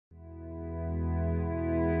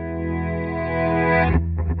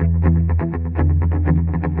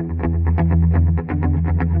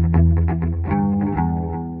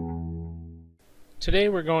Today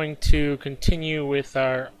we're going to continue with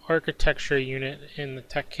our architecture unit in the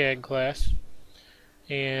TechCAD class.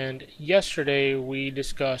 And yesterday we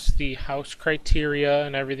discussed the house criteria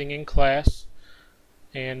and everything in class.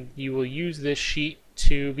 And you will use this sheet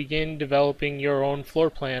to begin developing your own floor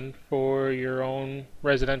plan for your own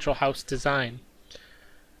residential house design.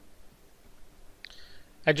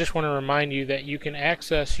 I just want to remind you that you can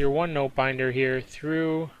access your OneNote binder here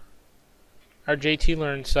through our JT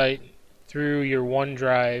Learn site through your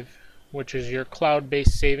OneDrive, which is your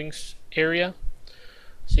cloud-based savings area.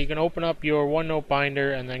 So you can open up your OneNote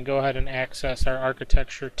binder and then go ahead and access our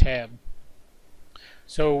architecture tab.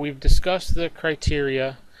 So we've discussed the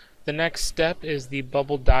criteria. The next step is the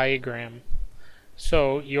bubble diagram.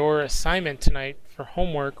 So your assignment tonight for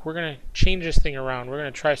homework, we're going to change this thing around. We're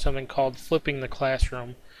going to try something called flipping the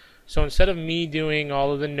classroom. So instead of me doing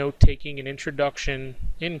all of the note-taking and introduction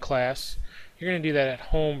in class, you're going to do that at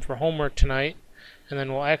home for homework tonight, and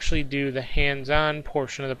then we'll actually do the hands-on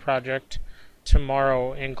portion of the project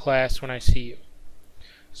tomorrow in class when I see you.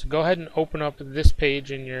 So go ahead and open up this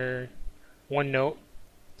page in your OneNote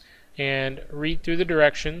and read through the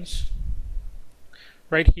directions.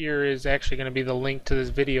 Right here is actually going to be the link to this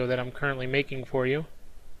video that I'm currently making for you.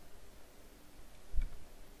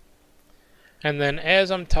 And then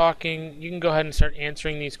as I'm talking, you can go ahead and start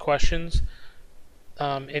answering these questions.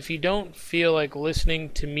 If you don't feel like listening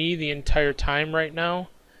to me the entire time right now,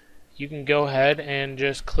 you can go ahead and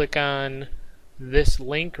just click on this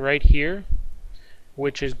link right here,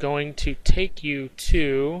 which is going to take you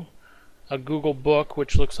to a Google book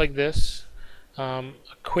which looks like this. A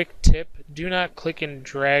quick tip, do not click and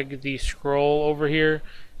drag the scroll over here.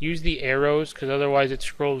 Use the arrows, because otherwise it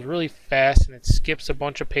scrolls really fast and it skips a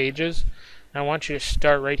bunch of pages. And I want you to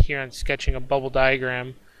start right here on sketching a bubble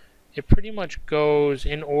diagram. It pretty much goes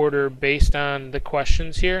in order based on the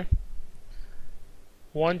questions here.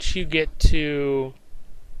 Once you get to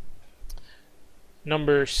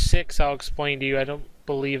number 6, I'll explain to you. I don't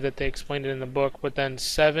believe that they explained it in the book, but then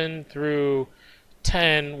 7 through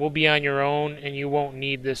 10 will be on your own and you won't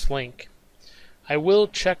need this link. I will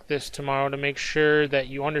check this tomorrow to make sure that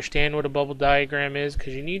you understand what a bubble diagram is,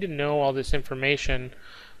 because you need to know all this information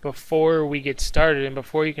before we get started and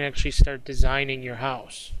before you can actually start designing your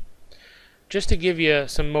house. Just to give you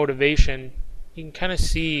some motivation, you can kind of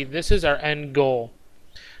see this is our end goal.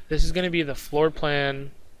 This is going to be the floor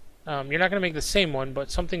plan. You're not going to make the same one,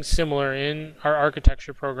 but something similar in our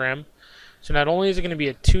architecture program. So not only is it going to be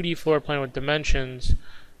a 2D floor plan with dimensions,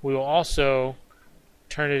 we will also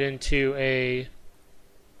turn it into a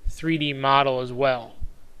 3D model as well.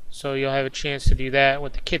 So you'll have a chance to do that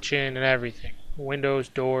with the kitchen and everything. Windows,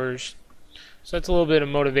 doors. So that's a little bit of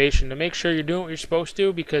motivation to make sure you're doing what you're supposed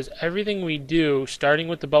to, because everything we do, starting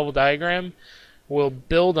with the bubble diagram, will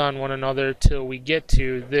build on one another till we get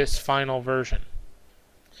to this final version.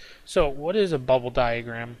 So what is a bubble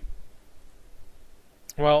diagram?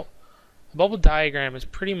 Well, a bubble diagram is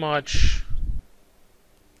pretty much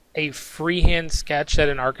a freehand sketch that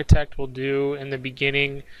an architect will do in the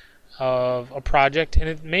beginning of a project, and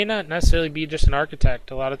it may not necessarily be just an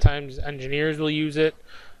architect. A lot of times engineers will use it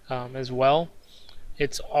as well.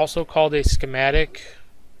 It's also called a schematic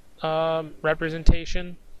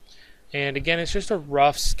representation, and again, it's just a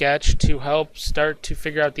rough sketch to help start to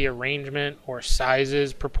figure out the arrangement or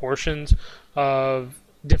sizes, proportions of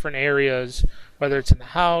different areas, whether it's in the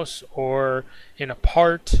house or in a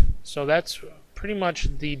part. So that's pretty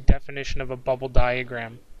much the definition of a bubble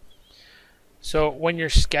diagram. So when you're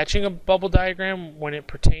sketching a bubble diagram, when it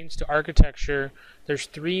pertains to architecture, there's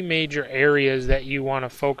 3 major areas that you want to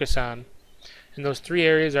focus on. And those 3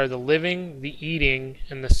 areas are the living, the eating,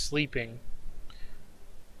 and the sleeping.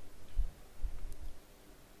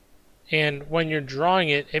 And when you're drawing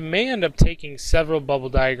it, it may end up taking several bubble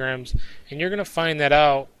diagrams, and you're going to find that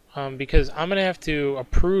out because I'm going to have to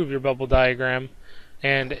approve your bubble diagram,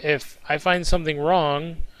 and if I find something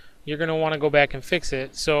wrong, you're going to want to go back and fix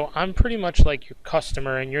it. So I'm pretty much like your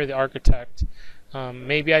customer and you're the architect.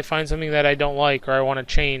 Maybe I find something that I don't like or I want to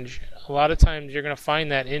change. A lot of times you're going to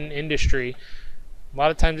find that in industry. A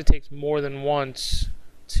lot of times it takes more than once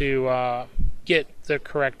to get the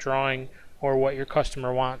correct drawing or what your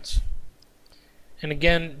customer wants. And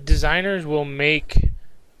again, designers will make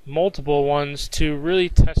multiple ones to really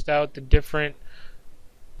test out the different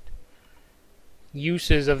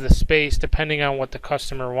uses of the space depending on what the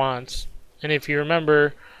customer wants. And if you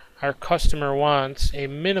remember, our customer wants a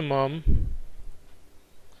minimum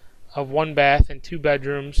of 1 bath and 2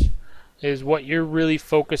 bedrooms is what you're really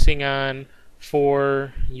focusing on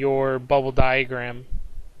for your bubble diagram.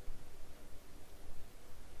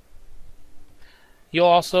 You'll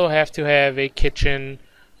also have to have a kitchen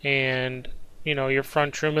and your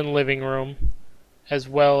front room and living room, as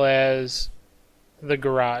well as the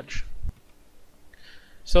garage.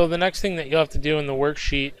 So the next thing that you'll have to do in the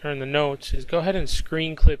worksheet or in the notes is go ahead and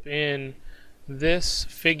screen clip in this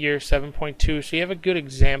figure 7.2 so you have a good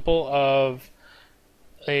example of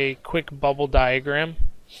a quick bubble diagram.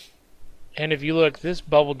 And if you look, this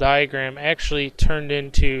bubble diagram actually turned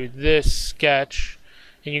into this sketch,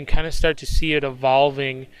 and you can kind of start to see it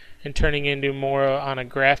evolving and turning into more on a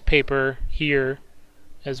graph paper here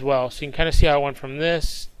as well. So you can kind of see how it went from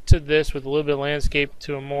this to this with a little bit of landscape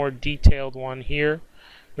to a more detailed one here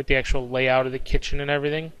with the actual layout of the kitchen and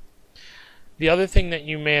everything. The other thing that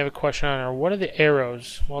you may have a question on are, what are the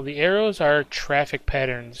arrows? Well, the arrows are traffic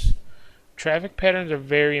patterns. Traffic patterns are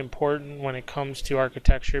very important when it comes to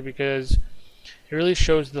architecture because it really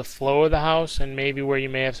shows the flow of the house and maybe where you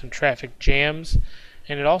may have some traffic jams.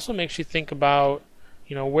 And it also makes you think about,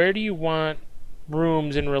 where do you want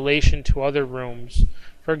rooms in relation to other rooms?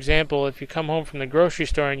 For example, if you come home from the grocery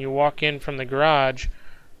store and you walk in from the garage,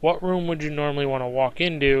 what room would you normally want to walk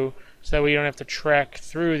into so that way you don't have to trek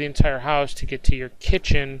through the entire house to get to your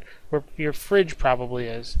kitchen where your fridge probably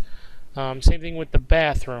is? Same thing with the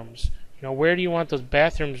bathrooms. Where do you want those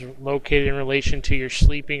bathrooms located in relation to your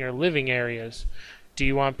sleeping or living areas? Do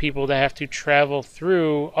you want people to have to travel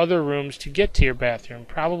through other rooms to get to your bathroom?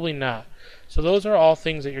 Probably not. So those are all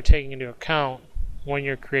things that you're taking into account when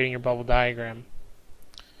you're creating your bubble diagram.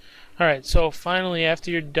 Alright, so finally after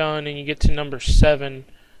you're done and you get to number 7,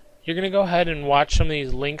 you're going to go ahead and watch some of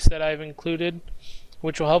these links that I've included,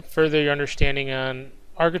 which will help further your understanding on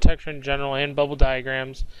architecture in general and bubble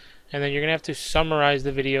diagrams. And then you're going to have to summarize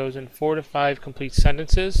the videos in 4 to 5 complete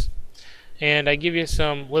sentences. And I give you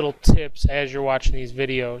some little tips as you're watching these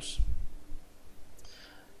videos.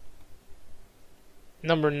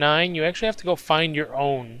 Number 9, you actually have to go find your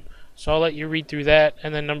own. So I'll let you read through that.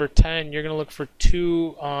 And then number 10, you're going to look for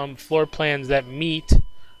 2 floor plans that meet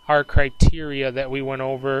our criteria that we went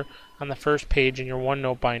over on the first page in your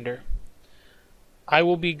OneNote binder. I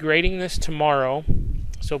will be grading this tomorrow,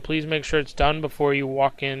 so please make sure it's done before you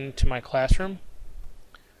walk into my classroom.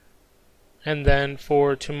 And then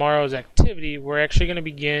for tomorrow's activity, we're actually going to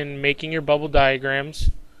begin making your bubble diagrams.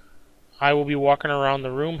 I will be walking around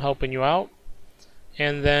the room helping you out.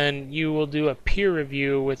 And then you will do a peer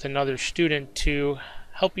review with another student to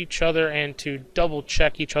help each other and to double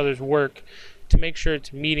check each other's work to make sure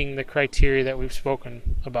it's meeting the criteria that we've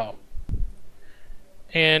spoken about.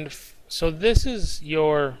 And so this is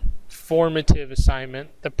your formative assignment,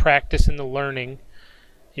 the practice and the learning.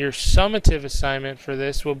 Your summative assignment for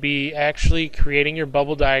this will be actually creating your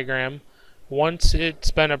bubble diagram. Once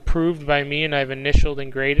it's been approved by me and I've initialed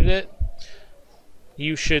and graded it,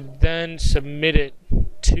 you should then submit it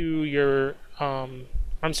to your, and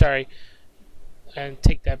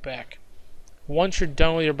take that back. Once you're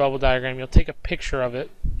done with your bubble diagram, you'll take a picture of it,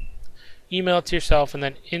 email it to yourself, and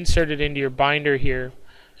then insert it into your binder here,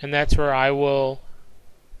 and that's where I will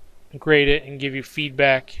grade it and give you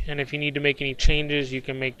feedback, and if you need to make any changes, you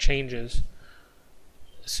can make changes.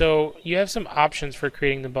 So you have some options for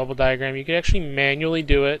creating the bubble diagram. You can actually manually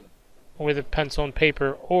do it with a pencil and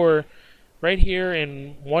paper, or right here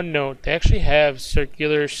in OneNote, they actually have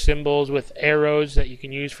circular symbols with arrows that you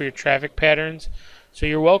can use for your traffic patterns. So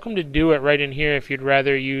you're welcome to do it right in here if you'd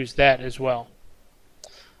rather use that as well.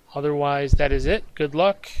 Otherwise, that is it. Good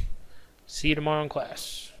luck. See you tomorrow in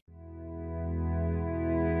class.